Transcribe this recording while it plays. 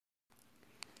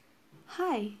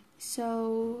Hi,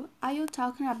 so I will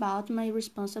talking about my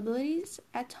responsibilities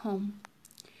at home.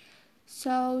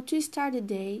 So to start the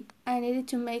day, I needed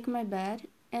to make my bed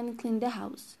and clean the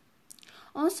house.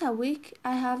 Once a week,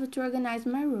 I have to organize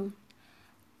my room.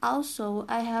 Also,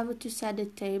 I have to set the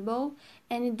table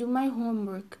and do my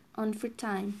homework on free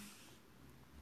time.